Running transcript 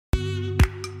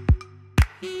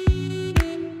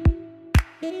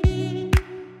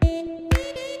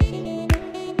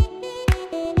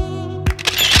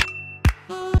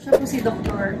si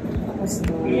Dr.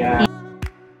 Apostol. Yeah.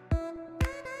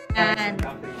 And,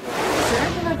 sir,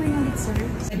 ano gagawin ulit, sir?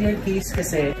 In your case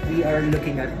kasi, we are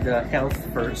looking at the health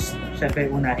first.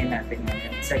 Siyempre, unahin natin yun.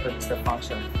 And second is the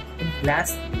function. And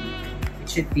lastly,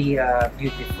 it should be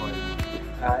beautiful.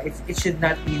 It should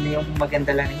not be yung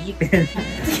maganda lang ng ngipin.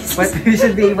 But you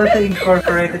should be able to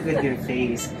incorporate it with your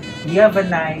face. You have a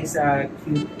nice,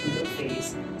 cute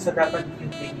face. So, dapat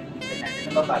cute din yung ngipin natin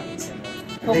na mabagay sa'yo.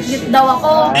 Cute daw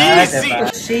ako. Diba?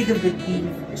 The shade of the teeth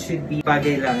should be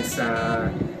bagay lang sa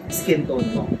skin tone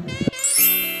mo.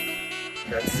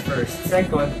 That's first.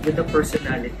 Second, with the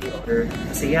personality or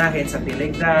masayahin, something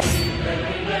like that.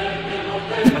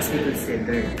 Mas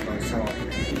consider. So,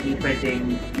 hindi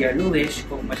pwedeng yellowish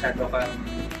kung masyado kang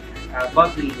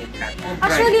bubbly and happy.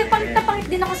 Actually, pangit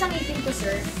din ako sa ngipin ko,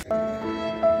 sir.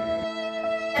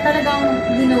 Kaya talagang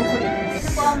ginaw ko rin. Ito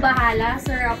po ang bahala,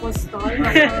 Sir Apostol.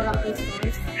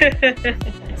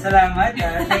 Salamat.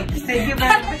 Thank you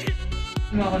very much.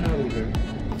 Ano ako ng order?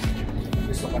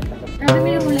 Gusto ka na. Grabe mo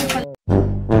yung mulay pala.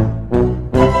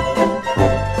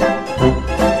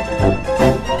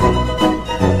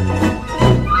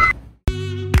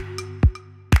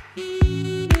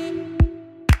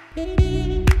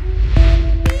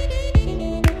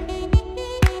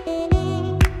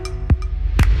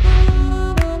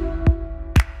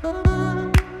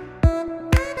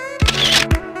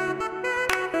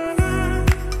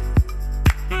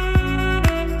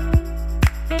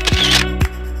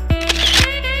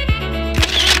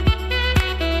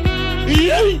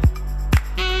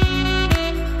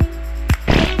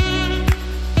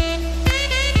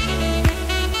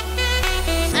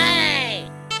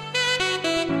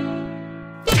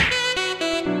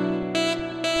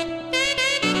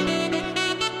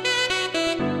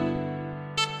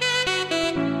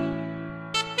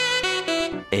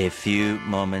 A few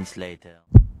moments later.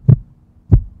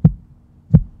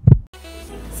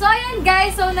 So, ayun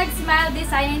guys. So, nag-smile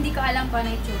design. Hindi ko alam kung ano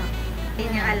yung tsura. Hindi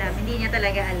niya alam. Hindi niya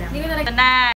talaga alam. Hindi ko talaga...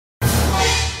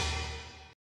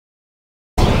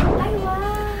 Ay,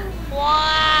 wow!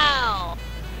 Wow!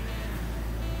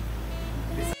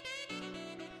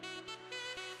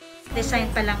 Design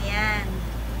pa lang yan.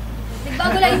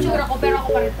 Nagbago lang yung tsura ko, pero ako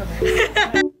pa rin ito.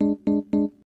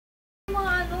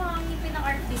 Mga ano, ang ngipin ng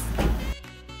artista.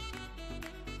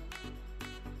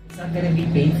 It's not gonna be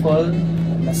painful.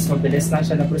 Mas mabilis lang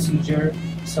siya na procedure.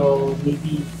 So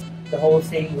maybe the whole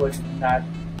thing would not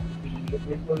be,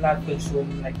 it will not consume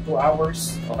like 2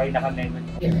 hours. Okay na kami with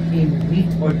a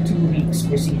week or 2 weeks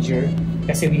procedure.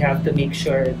 Kasi we have to make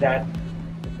sure that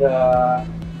the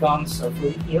gums are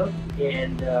fully healed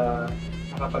and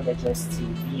nakapag-adjust si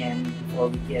Vien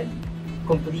before we can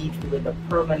complete with a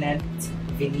permanent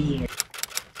veneer.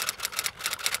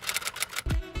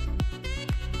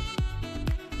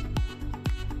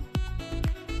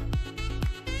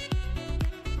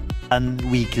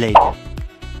 1 week later.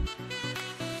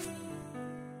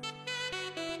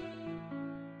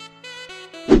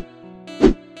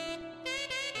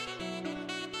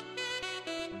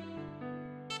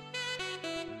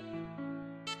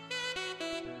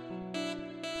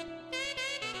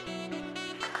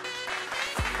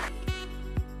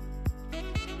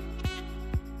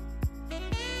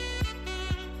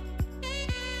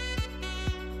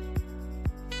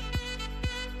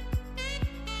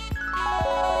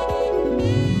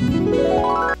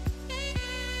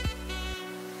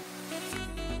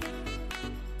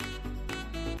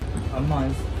 A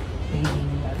month, meaning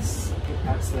it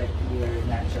acts like your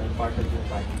natural part of your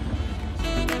body.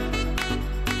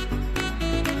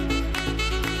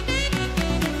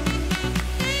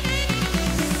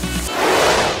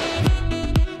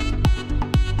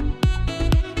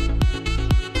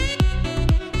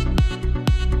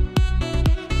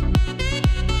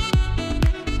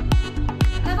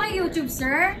 Ano ba YouTube,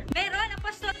 sir? Meron,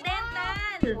 Apostol Dental!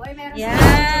 Uy, meron Yan. sa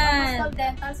Apostol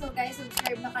Dental. So guys,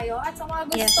 subscribe na kayo. At sa mga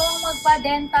gustong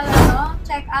magpa-dental,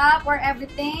 check up or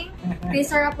everything, kay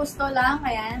Sir Apostol lang.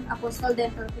 Ayan, Apostol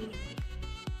Dental Clinic.